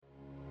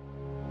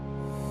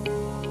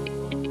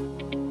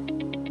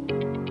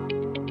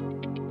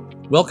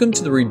Welcome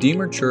to the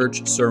Redeemer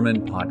Church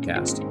Sermon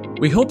Podcast.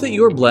 We hope that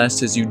you are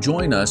blessed as you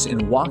join us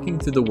in walking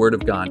through the Word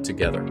of God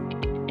together.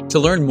 To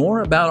learn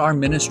more about our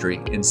ministry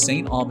in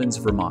St. Albans,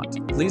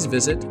 Vermont, please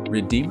visit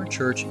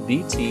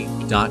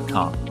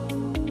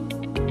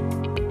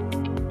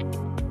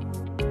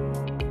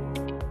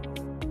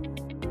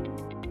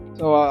redeemerchurchvt.com.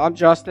 So I'm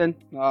Justin.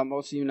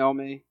 Most of you know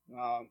me.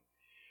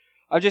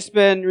 I've just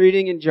been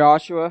reading in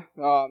Joshua,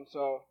 so I'm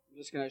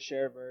just going to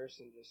share a verse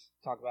and just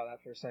talk about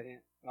that for a second.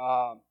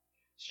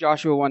 It's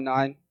Joshua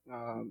 1:9.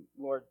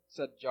 Lord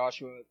said to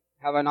Joshua,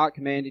 "Have I not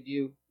commanded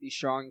you? Be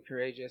strong and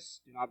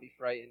courageous. Do not be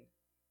frightened,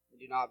 and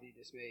do not be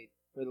dismayed.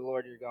 For the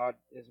Lord your God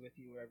is with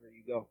you wherever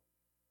you go."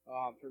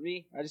 For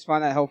me, I just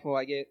find that helpful.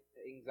 I get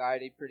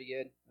anxiety pretty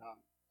good,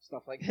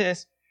 stuff like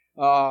this,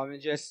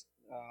 and just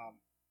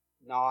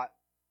not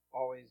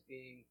always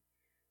being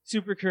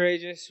super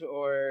courageous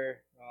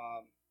or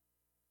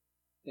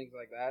things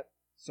like that.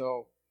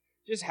 So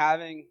just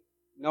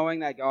knowing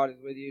that God is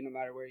with you no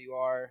matter where you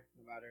are,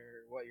 no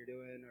matter what you're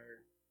doing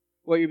or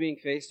what you're being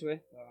faced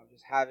with,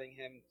 just having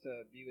Him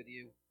to be with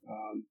you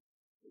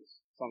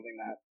is something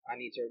that I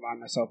need to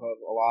remind myself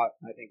of a lot.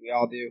 I think we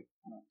all do.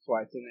 That's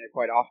why it's in there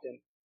quite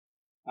often.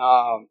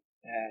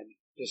 And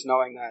just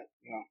knowing that,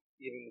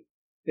 even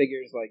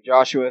figures like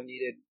Joshua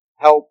needed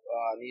help,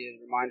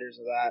 needed reminders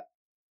of that.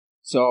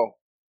 So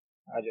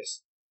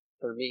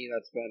for me,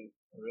 that's been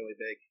a really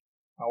big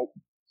help.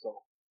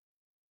 So,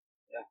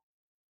 yeah,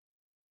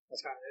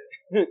 that's kind of it.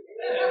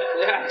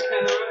 Yeah, that's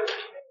kind of it.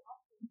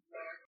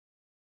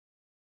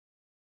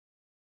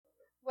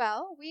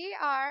 Well, we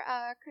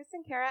are Chris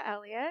and Kara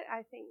Elliott.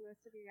 I think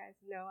most of you guys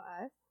know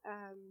us.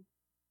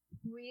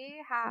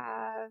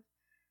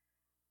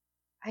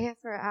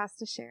 We're asked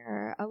to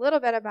share a little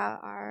bit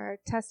about our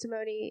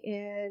testimony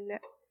in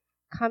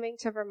coming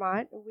to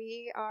Vermont.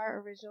 We are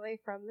originally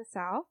from the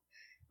South.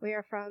 We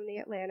are from the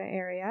Atlanta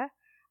area,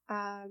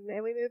 and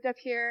we moved up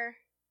here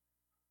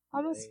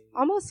almost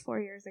 4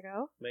 years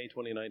ago. May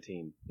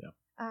 2019. Yeah.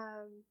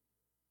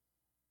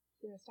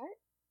 You want to start?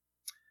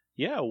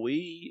 Yeah,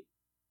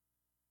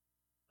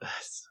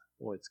 it's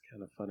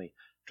kind of funny.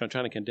 I'm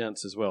trying to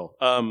condense as well.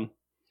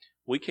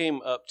 We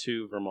came up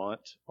to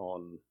Vermont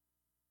on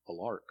a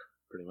lark,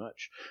 pretty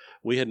much.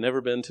 We had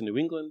never been to New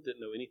England,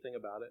 didn't know anything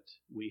about it.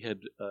 We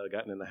had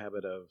gotten in the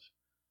habit of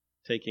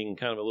taking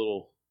kind of a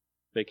little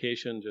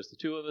vacation, just the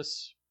two of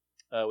us,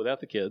 without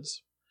the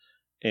kids.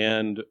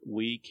 And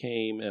we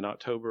came in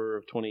October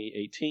of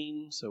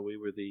 2018, so we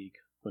were the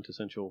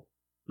quintessential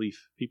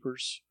leaf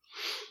peepers.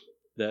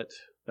 That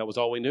was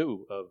all we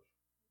knew of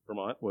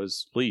Vermont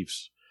was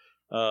leaves.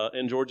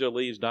 In Georgia,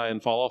 leaves die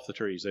and fall off the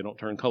trees. They don't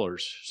turn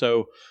colors.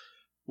 So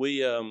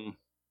we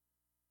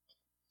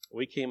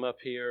came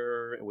up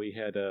here. We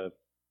had a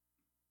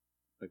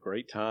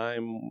great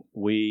time.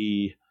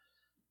 We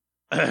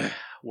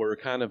were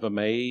kind of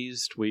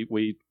amazed.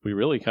 We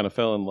really kind of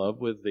fell in love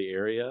with the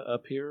area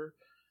up here.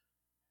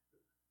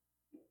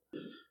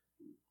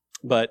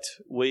 But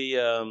we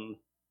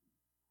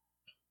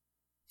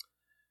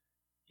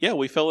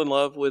fell in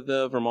love with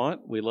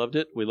Vermont. We loved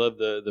it. We loved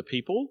the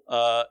people.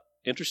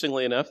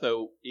 Interestingly enough,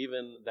 though,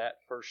 even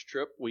that first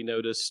trip, we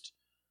noticed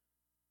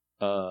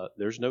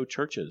there's no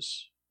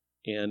churches,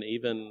 and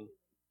even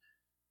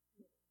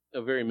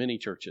very many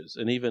churches,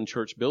 and even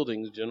church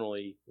buildings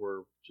generally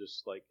were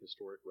just like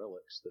historic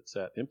relics that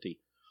sat empty.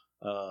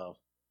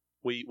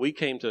 We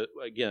came to,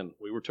 again,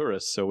 we were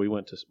tourists, so we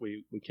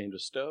came to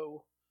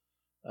Stowe.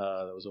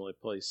 That was the only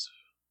place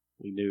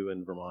we knew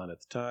in Vermont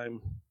at the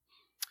time.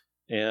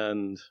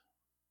 And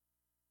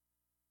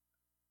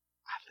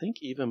I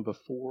think even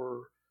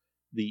before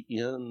the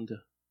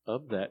end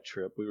of that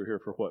trip, we were here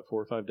for 4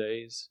 or 5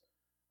 days.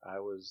 I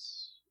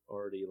was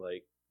already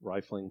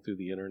rifling through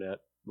the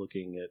internet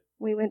looking at...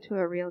 We went to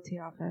a realty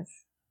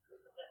office.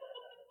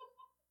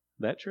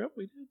 That trip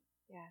we did?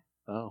 Yeah.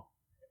 Oh.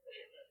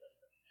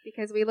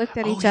 Because we looked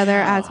at each other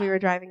as we were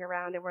driving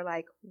around and we're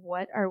like,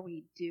 what are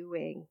we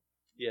doing?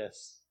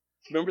 Yes.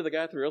 Remember the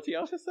guy at the realty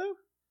office, though?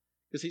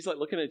 Because he's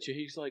looking at you.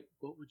 He's like,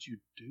 what would you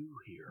do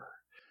here?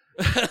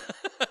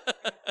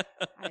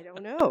 I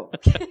don't know.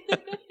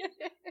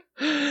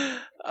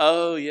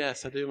 Oh,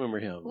 yes, I do remember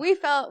him. We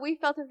felt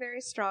a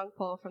very strong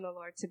pull from the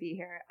Lord to be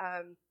here.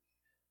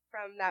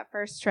 From that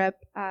first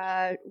trip,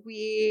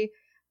 we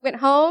went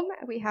home.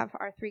 We have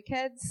our 3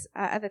 kids.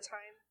 At the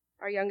time,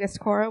 our youngest,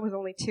 Cora, was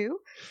only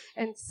 2.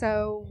 And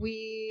so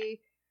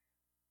we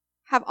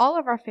have all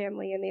of our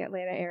family in the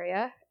Atlanta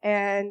area.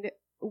 And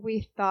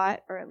we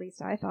thought, or at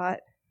least I thought,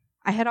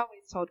 I had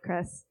always told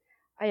Chris,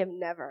 I am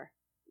never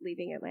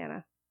leaving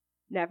Atlanta.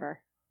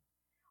 Never.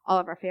 All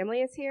of our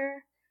family is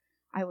here.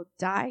 I will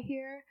die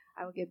here.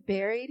 I will get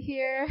buried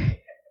here.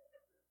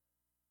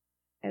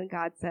 And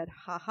God said,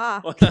 ha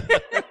ha.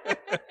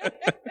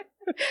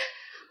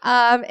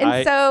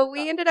 So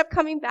we ended up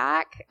coming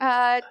back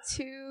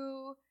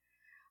to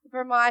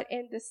Vermont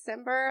in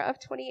December of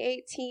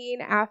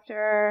 2018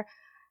 after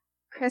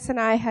Chris and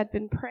I had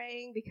been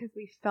praying because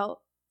we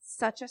felt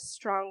such a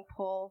strong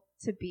pull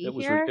to be It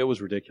was here. it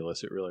was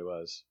ridiculous. It really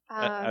was.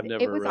 I've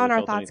never It was really on our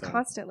felt thoughts anything.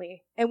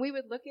 constantly. And we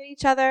would look at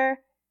each other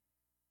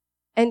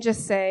and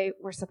just say,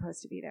 we're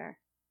supposed to be there.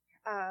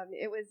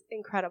 It was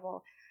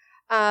incredible.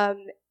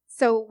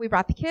 So we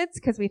brought the kids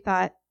because we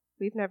thought,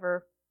 we've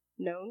never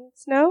known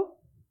snow.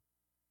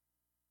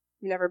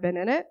 We've never been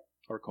in it.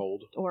 Or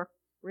cold. Or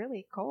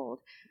really cold.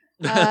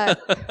 We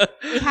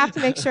have to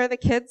make sure the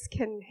kids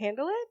can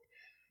handle it.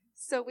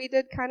 So we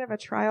did kind of a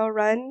trial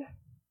run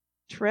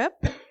trip,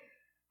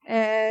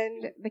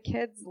 and the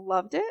kids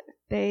loved it.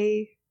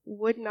 They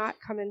would not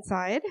come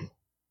inside.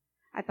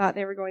 I thought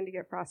they were going to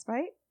get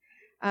frostbite.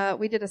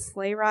 We did a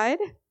sleigh ride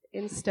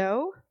in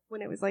Stowe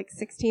when it was like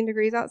 16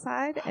 degrees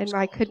outside, and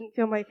I couldn't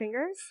feel my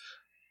fingers.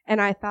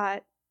 And I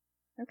thought,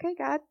 okay,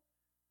 God,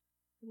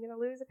 I'm going to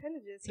lose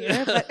appendages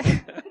here.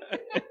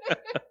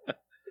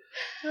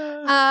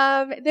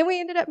 But then we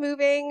ended up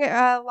moving,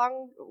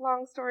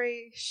 long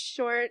story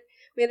short,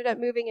 we ended up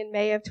moving in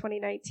May of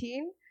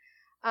 2019.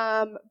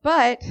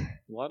 But A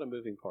lot of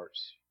moving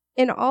parts.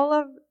 in all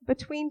of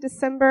between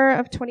December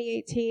of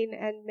 2018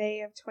 and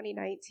May of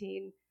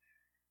 2019,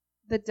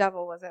 the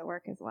devil was at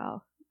work as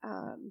well.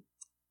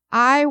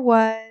 I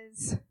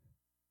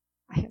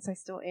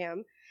still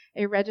am,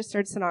 a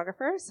registered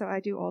sonographer, so I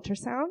do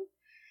ultrasound.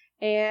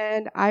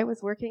 And I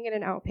was working in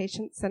an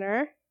outpatient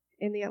center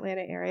in the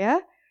Atlanta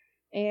area,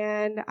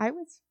 and I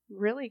was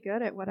really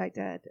good at what I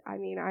did. I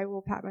mean, I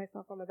will pat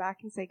myself on the back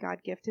and say God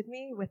gifted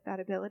me with that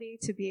ability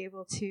to be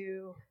able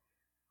to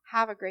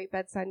have a great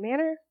bedside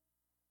manner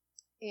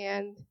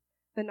and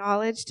the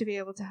knowledge to be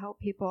able to help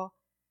people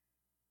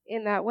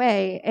in that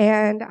way.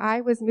 And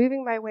I was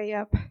moving my way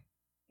up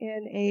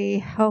in a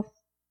health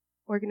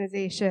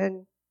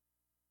organization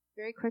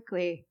very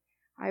quickly.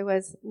 I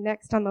was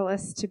next on the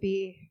list to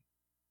be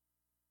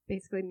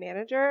basically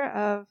manager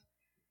of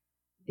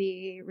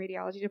the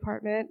radiology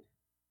department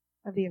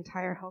of the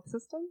entire health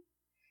system.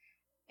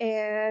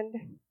 And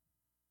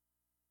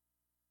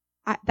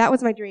that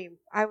was my dream.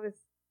 I was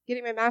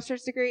getting my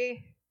master's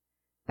degree.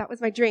 That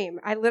was my dream.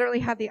 I literally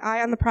had the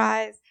eye on the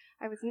prize.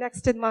 I was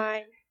next in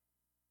line.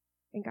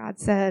 And God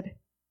said,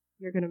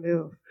 you're going to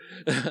move.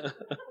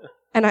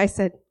 And I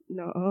said,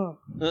 no.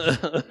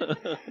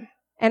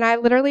 And I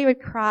literally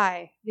would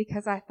cry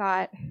because I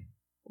thought,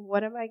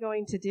 what am I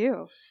going to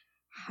do?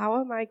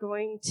 How am I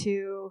going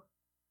to...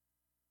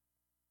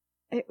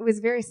 It was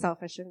very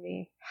selfish of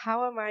me.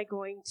 How am I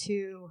going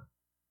to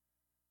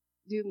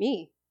do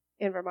me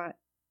in Vermont?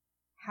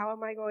 How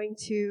am I going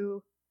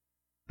to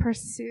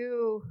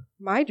pursue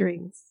my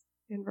dreams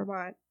in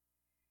Vermont?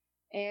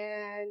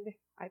 And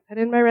I put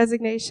in my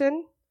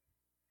resignation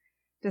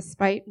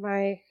despite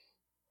my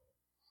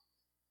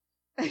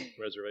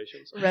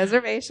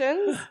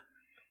reservations.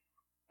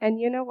 And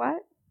you know what?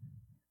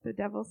 The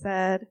devil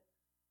said,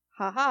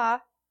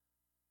 ha,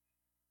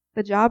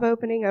 the job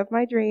opening of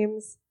my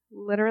dreams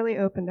literally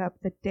opened up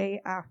the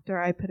day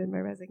after I put in my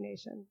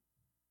resignation.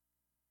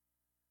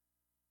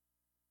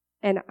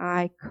 And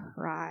I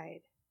cried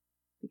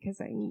because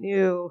I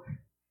knew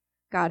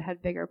God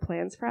had bigger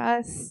plans for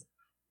us,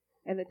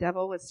 and the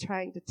devil was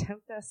trying to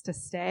tempt us to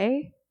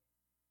stay.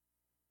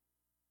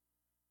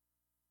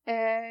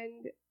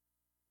 And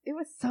it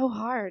was so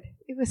hard.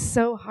 It was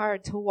so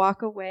hard to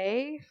walk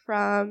away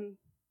from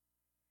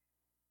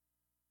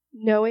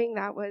knowing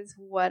that was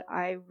what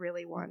I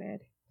really wanted.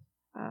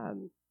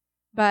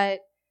 But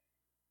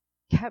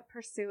kept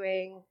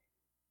pursuing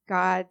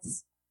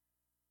God's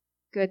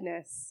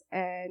goodness,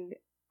 and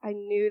I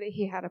knew that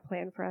He had a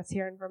plan for us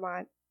here in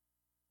Vermont.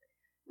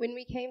 When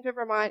we came to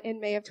Vermont in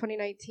May of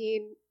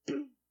 2019,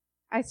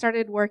 I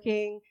started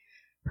working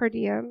per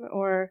diem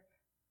or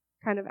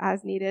kind of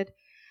as needed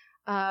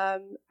at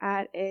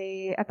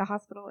the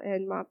hospital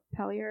in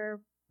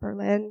Montpelier,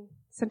 Berlin,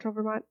 Central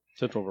Vermont.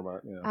 Central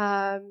Vermont,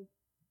 yeah.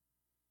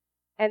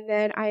 And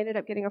then I ended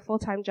up getting a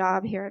full-time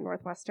job here at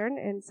Northwestern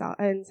in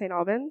St.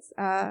 Albans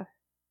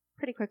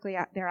pretty quickly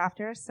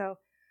thereafter. So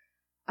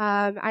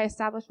I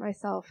established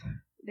myself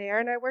there,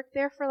 and I worked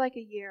there for like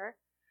a year.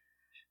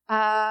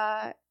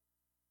 But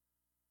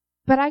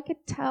I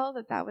could tell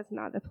that was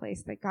not the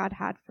place that God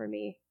had for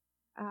me.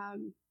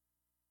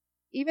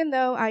 Even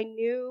though I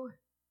knew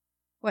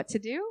what to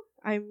do,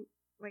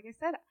 like I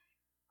said,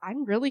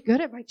 I'm really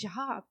good at my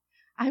job.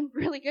 I'm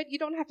really good. You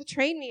don't have to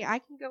train me. I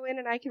can go in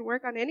and I can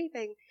work on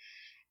anything.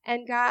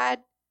 And God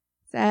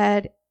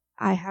said,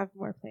 I have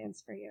more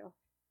plans for you.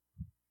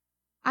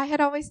 I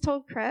had always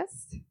told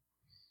Chris,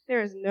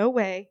 there is no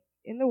way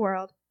in the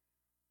world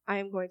I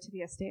am going to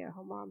be a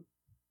stay-at-home mom.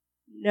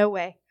 No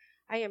way.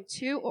 I am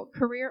too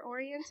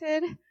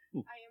career-oriented. I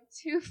am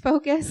too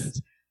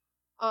focused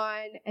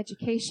on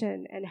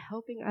education and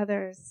helping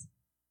others.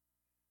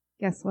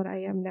 Guess what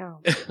I am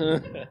now?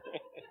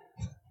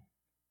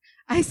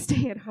 I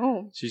stay at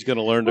home. She's going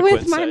to learn to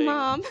quit with my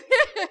mom.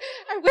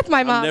 With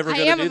my mom. I'm never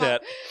going to do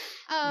that.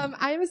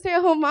 I am a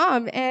stay-at-home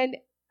mom, and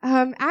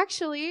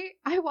actually,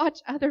 I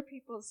watch other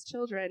people's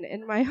children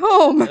in my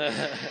home.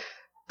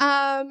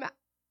 I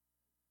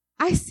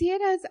see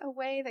it as a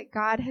way that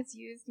God has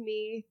used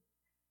me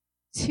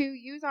to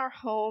use our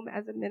home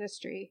as a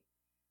ministry.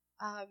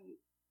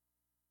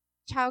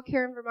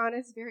 Childcare in Vermont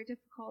is very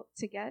difficult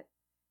to get.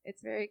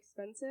 It's very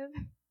expensive.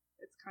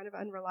 It's kind of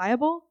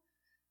unreliable.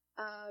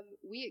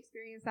 We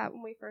experienced that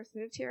when we first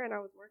moved here and I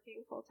was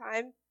working full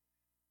time.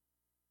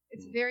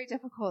 It's very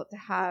difficult to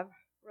have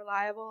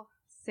reliable,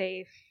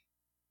 safe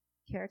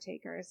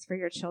caretakers for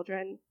your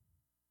children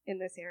in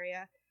this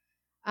area.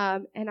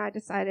 And I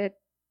decided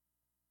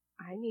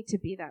I need to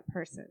be that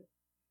person.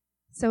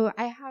 So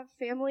I have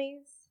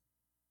families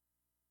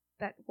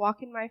that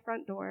walk in my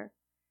front door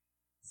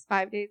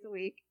 5 days a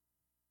week,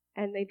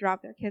 and they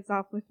drop their kids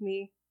off with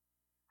me.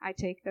 I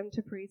take them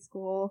to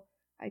preschool.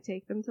 I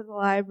take them to the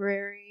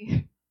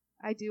library.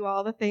 I do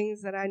all the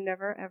things that I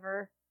never,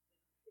 ever,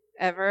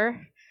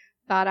 ever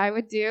thought I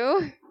would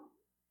do.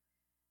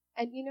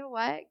 And you know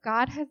what?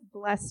 God has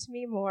blessed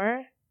me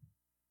more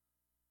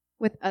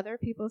with other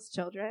people's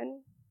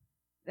children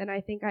than I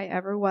think I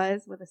ever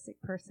was with a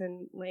sick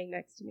person laying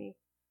next to me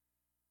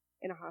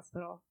in a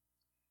hospital.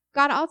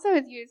 God also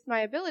has used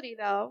my ability,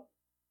 though.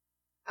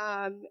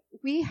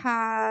 We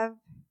have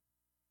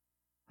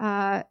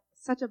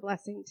such a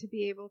blessing to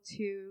be able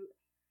to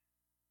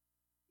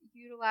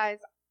utilize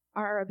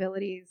our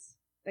abilities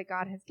that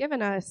God has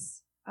given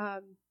us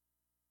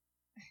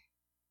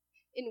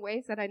in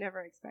ways that I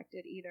never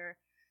expected either.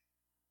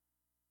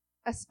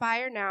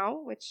 Aspire Now,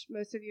 which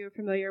most of you are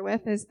familiar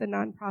with, is the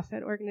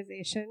nonprofit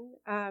organization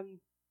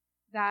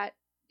that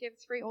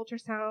gives free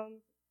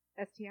ultrasounds,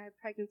 STI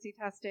pregnancy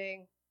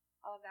testing,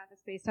 all of that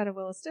is based out of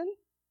Williston.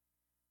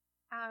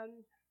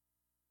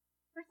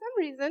 For some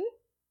reason,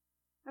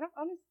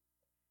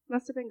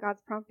 must have been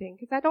God's prompting,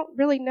 because I don't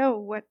really know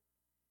what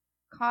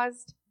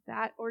caused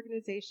that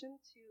organization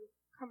to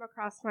come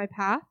across my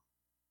path.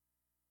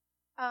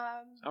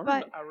 I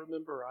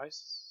remember I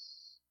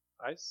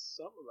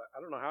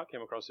don't know how I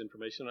came across the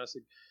information. I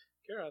said,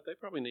 Kara, they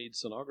probably need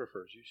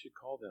sonographers. You should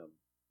call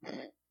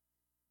them.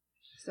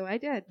 So I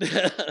did.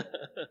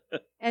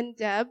 And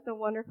Deb, the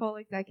wonderful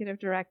executive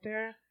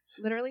director,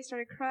 literally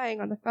started crying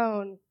on the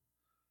phone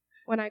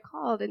when I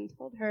called and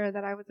told her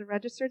that I was a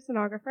registered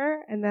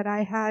sonographer and that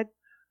I had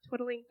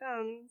twiddling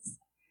thumbs,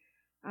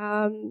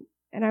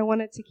 and I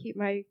wanted to keep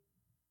my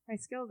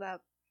skills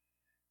up.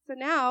 So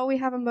now we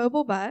have a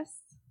mobile bus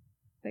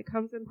that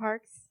comes and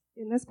parks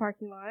in this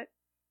parking lot,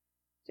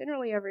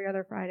 generally every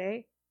other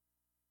Friday.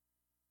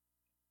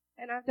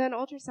 And I've done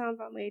ultrasounds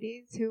on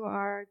ladies who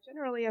are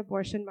generally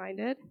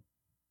abortion-minded.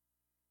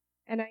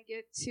 And I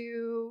get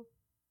to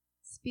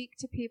speak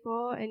to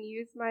people and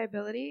use my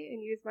ability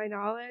and use my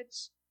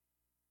knowledge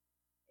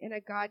in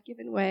a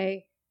God-given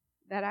way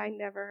that I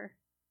never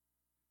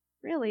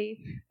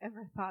really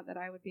ever thought that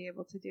I would be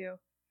able to do.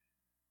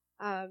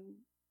 I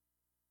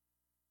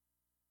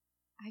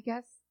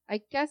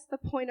guess the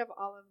point of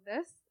all of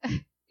this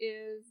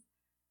is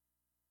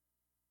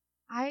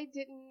I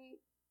didn't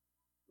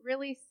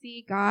really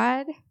see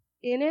God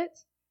in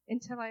it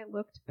until I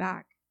looked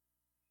back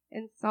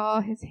and saw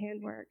his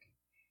handwork,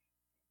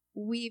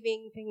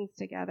 weaving things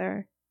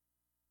together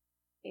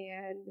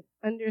and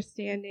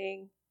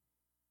understanding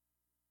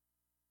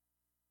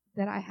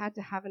that I had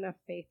to have enough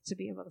faith to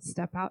be able to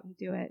step out and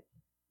do it.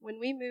 When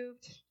we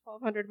moved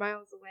 1,200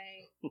 miles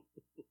away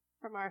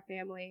from our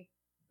family,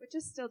 which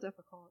is still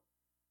difficult.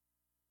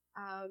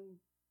 I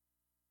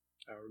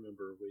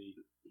remember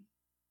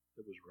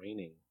it was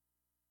raining,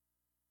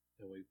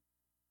 and we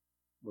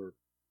were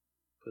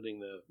putting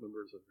the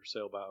members of for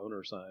sale by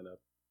owner sign up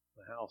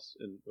the house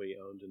we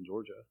owned in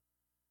Georgia,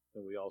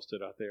 and we all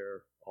stood out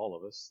there, all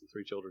of us, the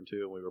 3 children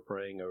too, and we were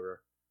praying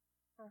over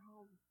our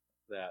home.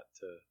 That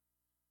to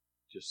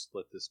just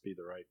let this be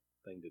the right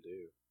thing to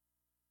do,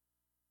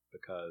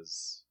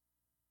 because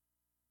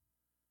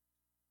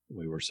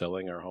we were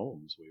selling our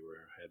homes. We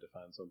had to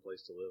find some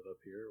place to live up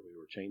here. We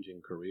were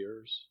changing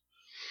careers.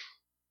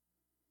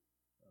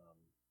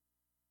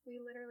 We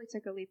literally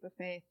took a leap of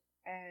faith,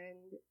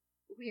 and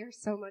we are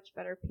so much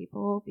better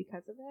people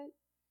because of it.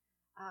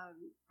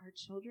 Our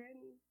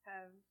children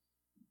have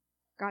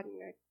gotten,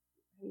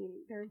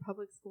 they're in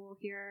public school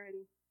here,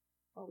 and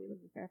we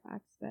live in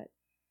Fairfax, but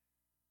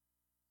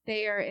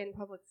they are in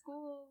public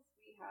schools.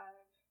 We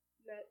have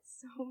met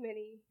so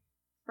many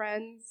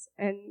friends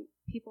and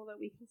people that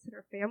we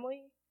consider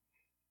family.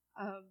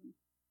 I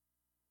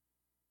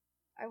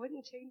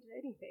wouldn't change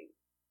anything.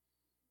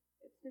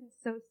 It's been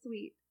so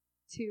sweet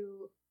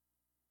to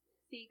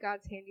see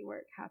God's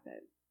handiwork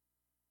happen.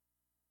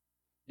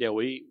 Yeah,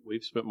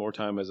 we've spent more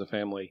time as a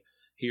family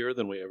here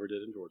than we ever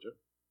did in Georgia.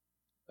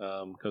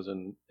 Because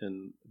in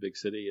the big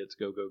city, it's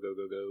go, go, go,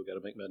 go, go. Got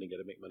to make money, got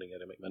to make money, got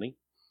to make money.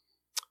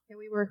 And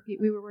we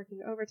were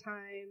working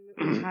overtime.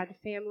 We had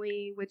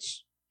family,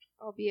 which,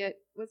 albeit,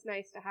 was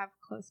nice to have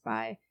close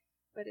by.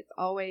 But it's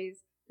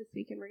always, this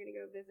weekend we're going to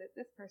go visit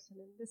this person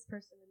and this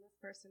person and this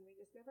person. We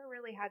just never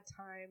really had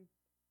time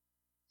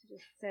to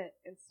just sit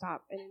and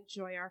stop and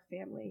enjoy our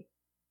family.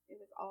 It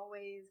was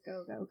always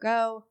go, go,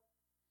 go.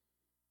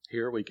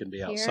 Here we can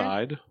be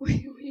outside.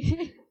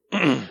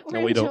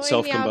 And we don't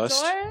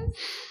self-combust.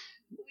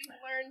 We've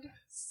learned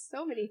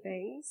so many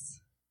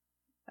things.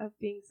 of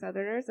being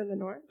Southerners in the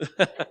North.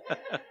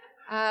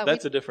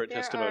 That's a different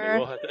testimony.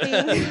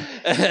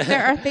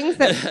 There are things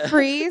that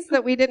freeze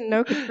that we didn't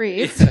know could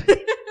freeze.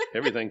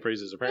 Everything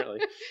freezes, apparently.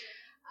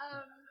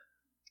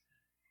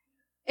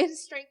 It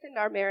has strengthened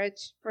our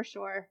marriage, for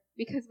sure,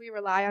 because we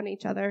rely on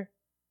each other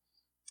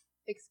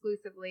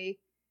exclusively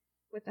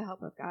with the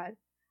help of God,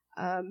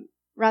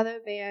 rather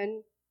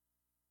than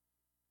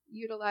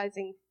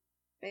utilizing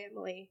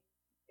family,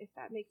 if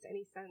that makes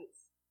any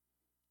sense.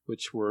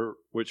 Which were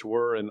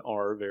and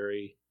are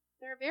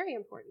they're very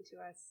important to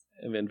us.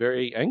 And been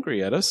very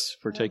angry at us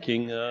for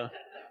taking the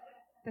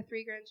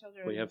 3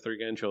 grandchildren. We have 3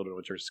 grandchildren,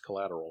 which are just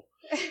collateral.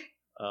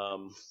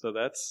 So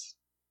that's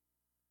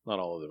not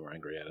all of them are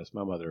angry at us.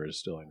 My mother is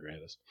still angry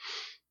at us.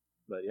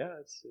 But yeah,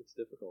 it's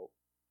difficult.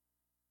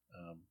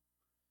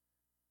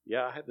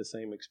 I had the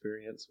same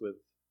experience with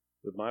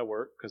my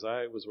work because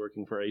I was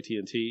working for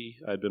AT&T.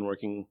 I'd been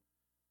working.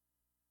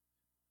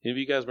 Any of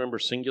you guys remember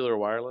Singular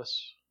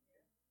Wireless?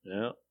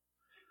 Yeah.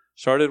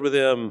 Started with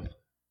them,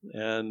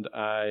 and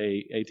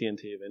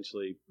AT&T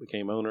eventually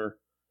became owner.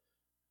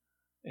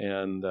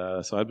 And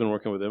so I'd been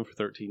working with them for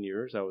 13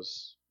 years. I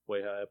was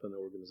way high up in the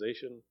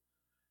organization.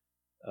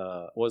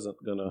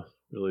 Wasn't going to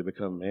really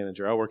become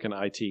manager. I work in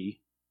IT.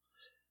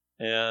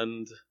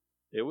 And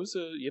it was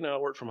I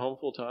worked from home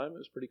full time. It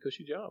was a pretty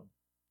cushy job,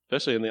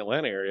 especially in the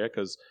Atlanta area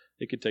because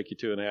it could take you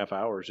 2.5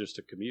 hours just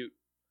to commute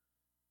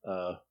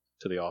to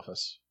the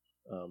office.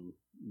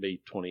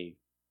 Be 20,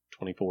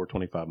 24,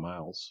 25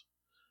 miles.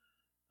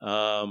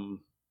 So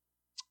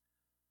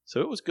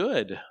it was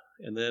good.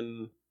 And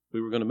then we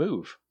were going to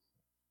move.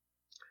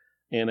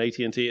 And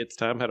AT&T at the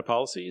time had a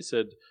policy. It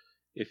said,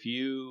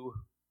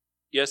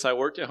 I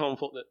worked at home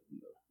full.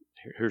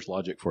 Here's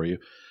logic for you.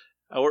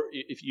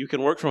 If you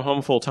can work from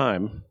home full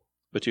time,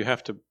 but you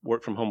have to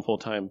work from home full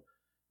time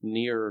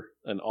near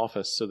an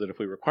office so that if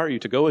we require you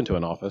to go into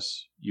an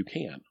office, you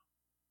can.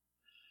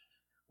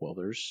 Well,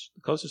 there's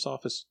the closest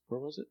office. Where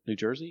was it? New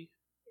Jersey?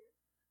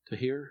 To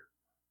here?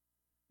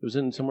 It was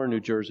in somewhere in New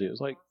Jersey. It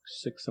was like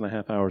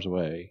 6.5 hours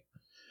away.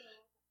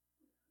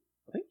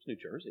 I think it was New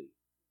Jersey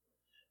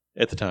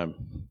at the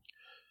time.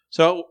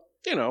 So,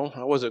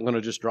 I wasn't going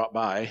to just drop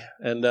by.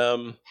 And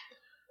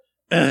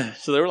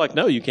so they were like,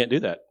 no, you can't do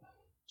that.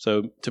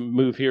 So to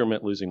move here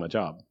meant losing my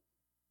job,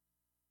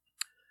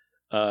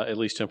 at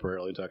least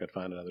temporarily until I could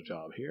find another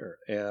job here.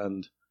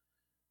 And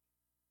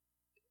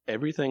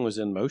everything was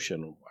in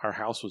motion. Our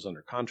house was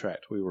under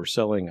contract. We were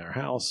selling our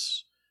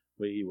house.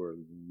 We were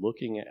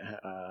looking at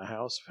a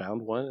house,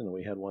 found one, and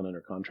we had one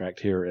under contract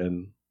here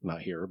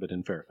not here, but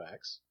in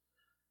Fairfax.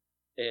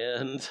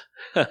 And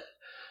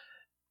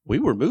we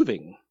were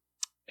moving.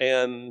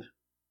 And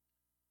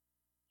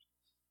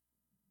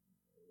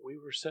we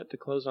were set to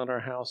close on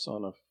our house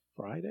on a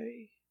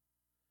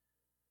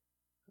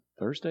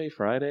Thursday,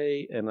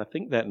 Friday, and I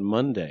think that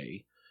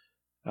Monday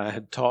I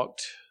had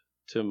talked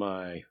to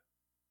my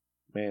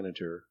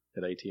manager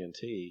at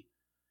AT&T,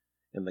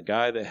 and the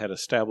guy that had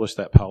established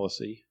that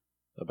policy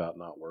about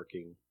not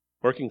working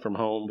from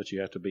home, but you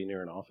have to be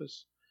near an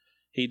office,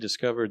 he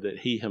discovered that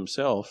he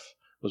himself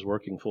was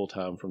working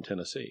full-time from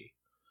Tennessee.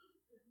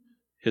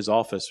 His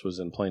office was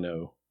in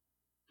Plano,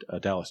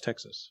 Dallas,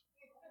 Texas.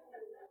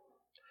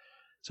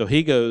 So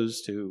he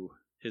goes to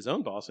his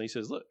own boss and he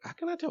says, look, how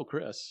can I tell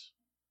Chris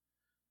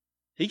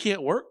he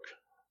can't work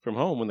from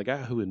home when the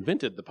guy who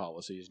invented the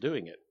policy is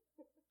doing it?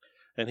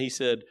 And he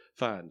said,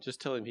 fine,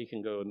 just tell him he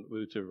can go and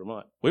move to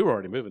Vermont. We were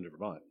already moving to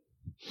Vermont.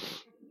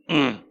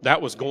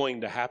 That was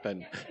going to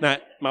happen. Now,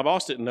 my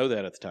boss didn't know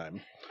that at the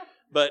time,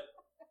 but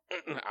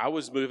I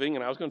was moving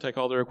and I was going to take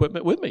all their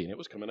equipment with me, and it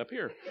was coming up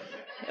here.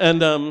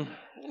 And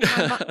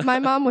my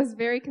mom was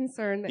very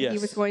concerned that yes. he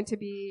was going to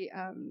be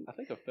I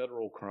think a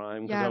federal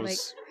crime because I was like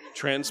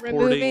transporting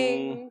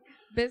removing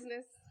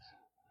business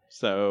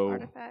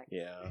artifacts.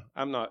 Yeah,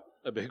 I'm not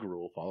a big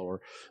rule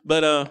follower,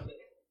 but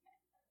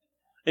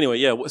anyway,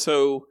 yeah.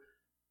 So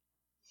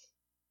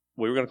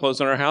we were going to close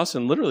on our house,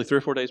 and literally 3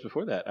 or 4 days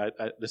before that,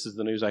 this is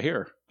the news I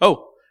hear.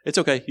 Oh, it's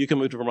okay. You can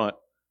move to Vermont.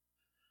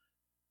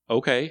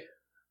 Okay.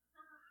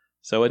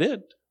 So I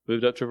did.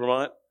 Moved up to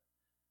Vermont.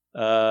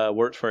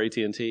 Worked for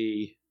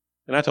AT&T,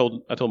 and I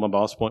told my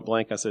boss point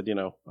blank. I said,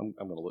 I'm going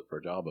to look for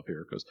a job up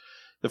here because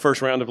the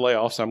first round of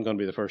layoffs, I'm going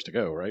to be the first to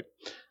go, right?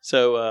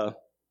 So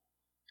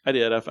I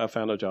did. I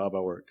found a job. I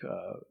work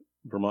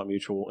Vermont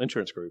Mutual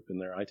Insurance Group in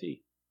their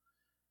IT,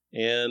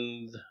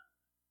 and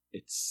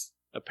it's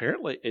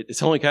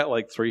only got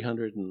like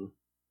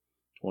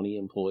 320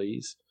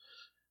 employees,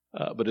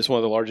 but it's one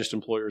of the largest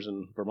employers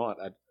in Vermont.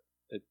 I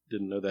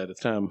didn't know that at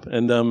the time,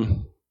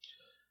 and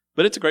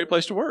but it's a great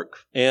place to work.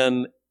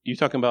 And you're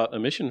talking about a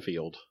mission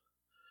field.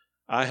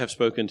 I have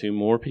spoken to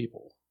more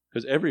people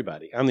because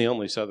I'm the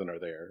only Southerner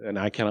there, and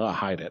I cannot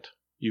hide it.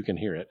 You can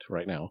hear it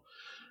right now.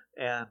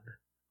 And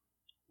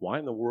why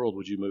in the world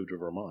would you move to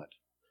Vermont?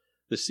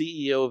 The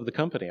CEO of the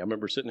company, I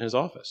remember sitting in his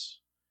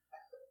office.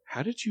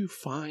 How did you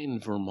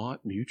find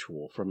Vermont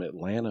Mutual from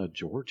Atlanta,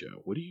 Georgia?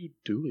 What are you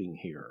doing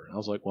here? And I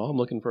was like, well, I'm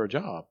looking for a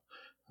job,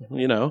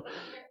 and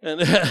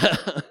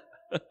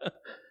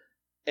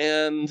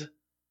and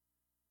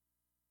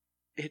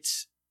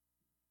it's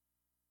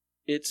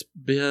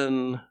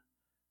been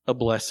a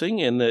blessing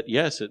in that,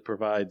 yes, it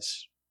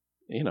provides,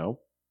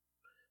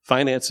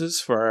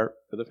 finances for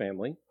the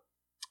family.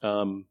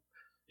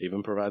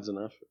 Even provides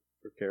enough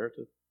for Kara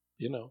to,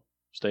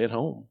 stay at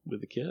home with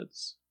the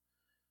kids.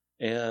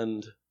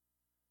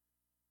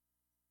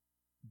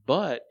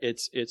 But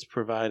it's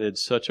provided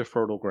such a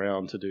fertile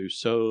ground to do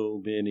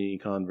so many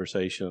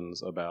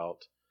conversations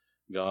about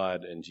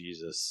God and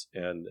Jesus,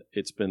 and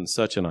it's been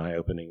such an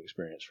eye-opening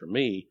experience for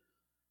me,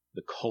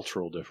 the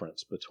cultural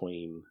difference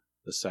between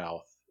the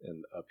South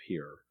and up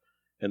here,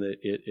 and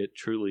it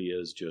truly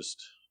is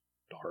just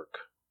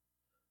dark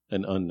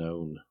and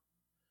unknown.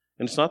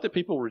 And it's not that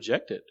people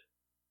reject it.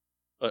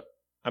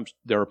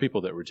 There are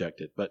people that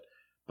reject it, but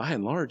by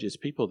and large, it's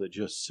people that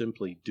just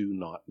simply do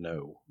not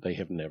know. They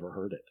have never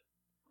heard it.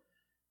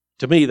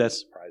 To me, that's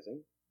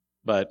surprising,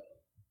 but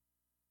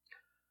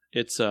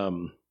it's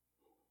been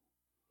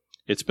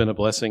a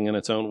blessing in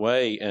its own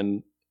way.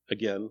 And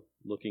again,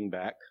 looking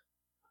back,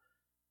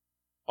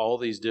 all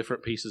these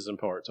different pieces and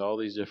parts, all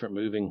these different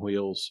moving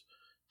wheels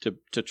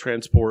to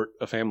transport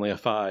a family of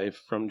 5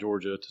 from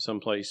Georgia to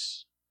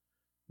someplace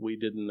we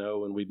didn't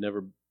know, and we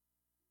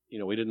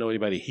didn't know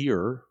anybody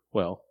here.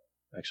 Well,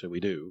 actually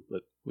we do,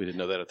 but we didn't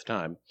know that at the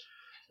time.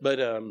 But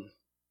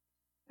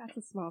that's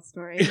a small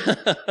story.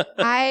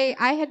 I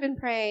had been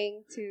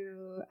praying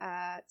to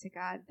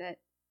God that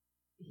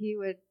He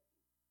would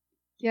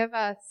give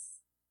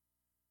us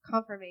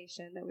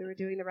confirmation that we were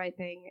doing the right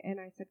thing. And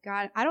I said,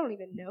 God, I don't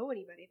even know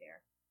anybody there.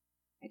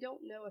 I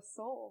don't know a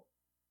soul.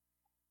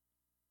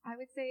 I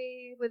would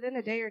say within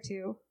a day or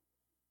two,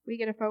 we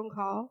get a phone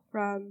call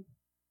from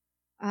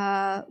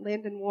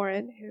Landon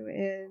Warren, who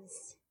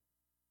is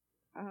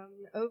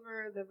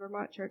over the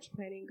Vermont Church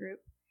Planning Group.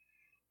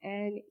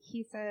 And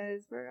he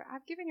says,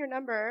 I've given your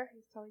number,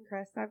 he's telling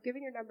Chris, I've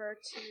given your number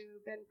to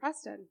Ben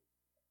Preston,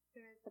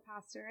 who is the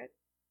pastor at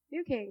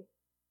New King.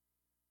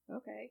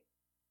 Okay.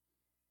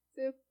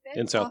 So Ben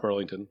in South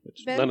Burlington,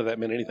 which none of that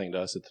meant anything to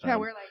us at the time. Yeah,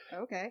 we're like,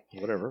 okay.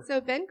 Whatever.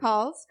 So Ben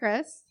calls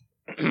Chris,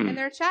 and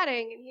they're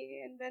chatting,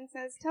 and Ben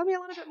says, tell me a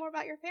little bit more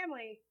about your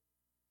family.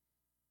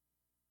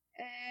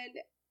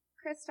 And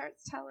Chris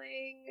starts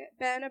telling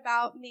Ben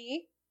about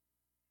me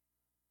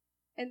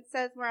and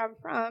says where I'm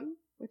from,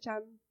 which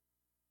I'm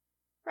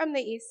from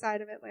the east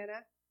side of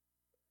Atlanta.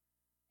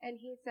 And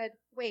he said,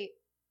 wait,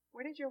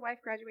 where did your wife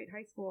graduate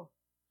high school?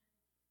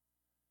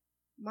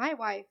 My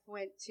wife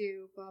went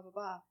to blah, blah,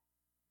 blah.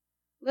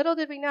 Little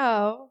did we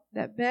know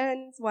that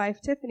Ben's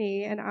wife,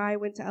 Tiffany, and I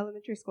went to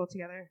elementary school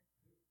together.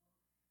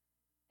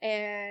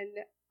 And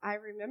I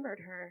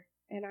remembered her,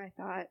 and I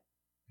thought,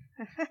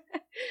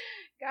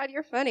 God,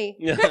 you're funny.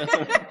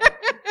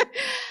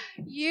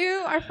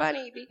 You are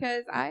funny,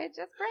 because I had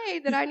just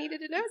prayed that I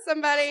needed to know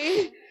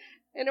somebody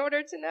in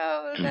order to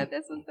know that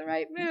this was the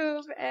right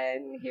move,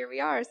 and here we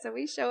are. So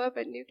we show up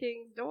at New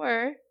King's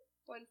door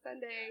one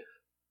Sunday,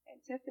 and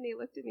Tiffany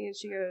looked at me and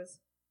she goes,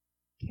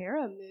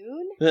 Kara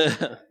Moon?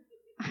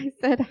 I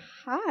said,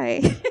 hi.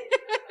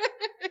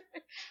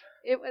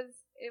 It was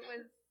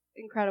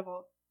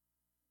incredible.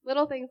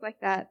 Little things like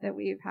that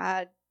we've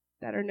had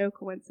that are no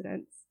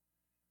coincidence.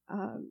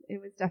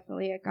 It was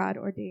definitely a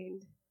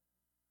God-ordained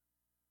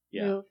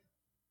move.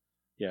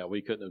 Yeah,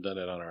 we couldn't have done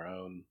it on our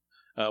own.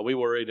 We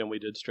worried and we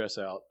did stress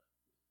out.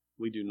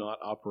 We do not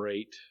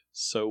operate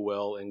so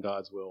well in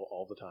God's will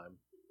all the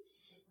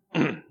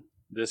time.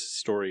 This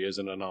story is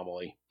an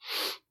anomaly.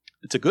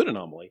 It's a good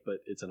anomaly,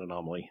 but it's an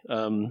anomaly.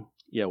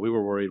 We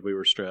were worried. We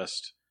were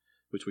stressed,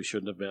 which we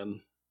shouldn't have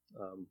been,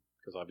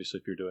 because obviously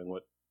if you're doing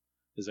what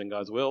is in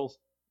God's will,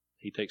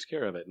 He takes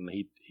care of it. And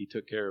He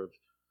took care of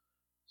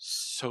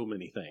so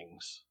many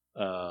things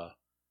to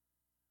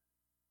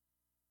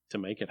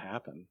make it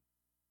happen.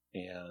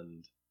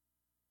 And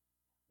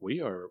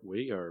we are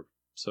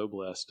so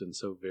blessed and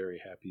so very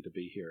happy to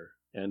be here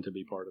and to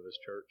be part of this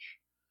church.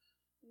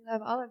 We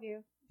love all of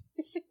you.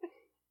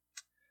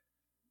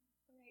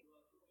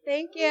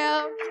 Thank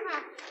you.